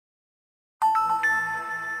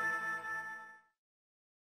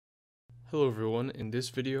Hello everyone, in this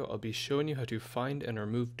video I'll be showing you how to find and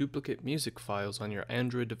remove duplicate music files on your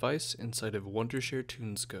Android device inside of Wondershare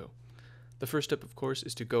Tunes Go. The first step of course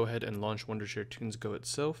is to go ahead and launch Wondershare Tunes Go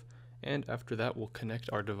itself, and after that we'll connect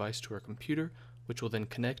our device to our computer, which will then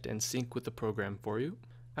connect and sync with the program for you.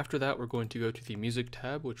 After that we're going to go to the Music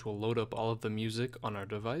tab, which will load up all of the music on our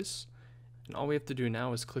device, and all we have to do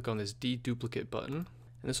now is click on this deduplicate button,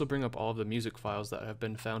 and this will bring up all of the music files that have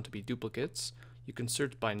been found to be duplicates. You can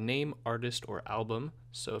search by name, artist, or album,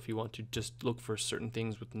 so if you want to just look for certain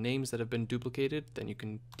things with names that have been duplicated, then you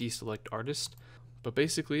can deselect artist. But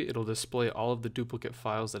basically it'll display all of the duplicate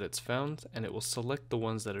files that it's found, and it will select the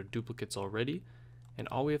ones that are duplicates already, and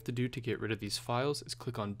all we have to do to get rid of these files is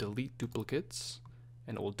click on delete duplicates,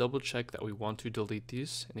 and it will double check that we want to delete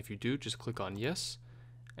these, and if you do, just click on yes,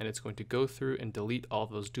 and it's going to go through and delete all of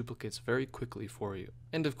those duplicates very quickly for you.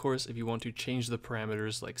 And of course, if you want to change the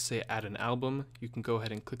parameters, like say add an album, you can go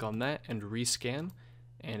ahead and click on that and rescan,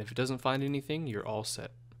 and if it doesn't find anything, you're all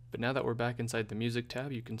set. But now that we're back inside the Music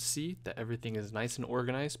tab, you can see that everything is nice and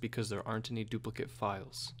organized because there aren't any duplicate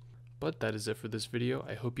files. But that is it for this video.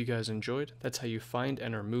 I hope you guys enjoyed. That's how you find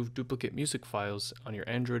and remove duplicate music files on your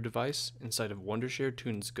Android device inside of Wondershare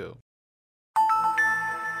Tunes Go.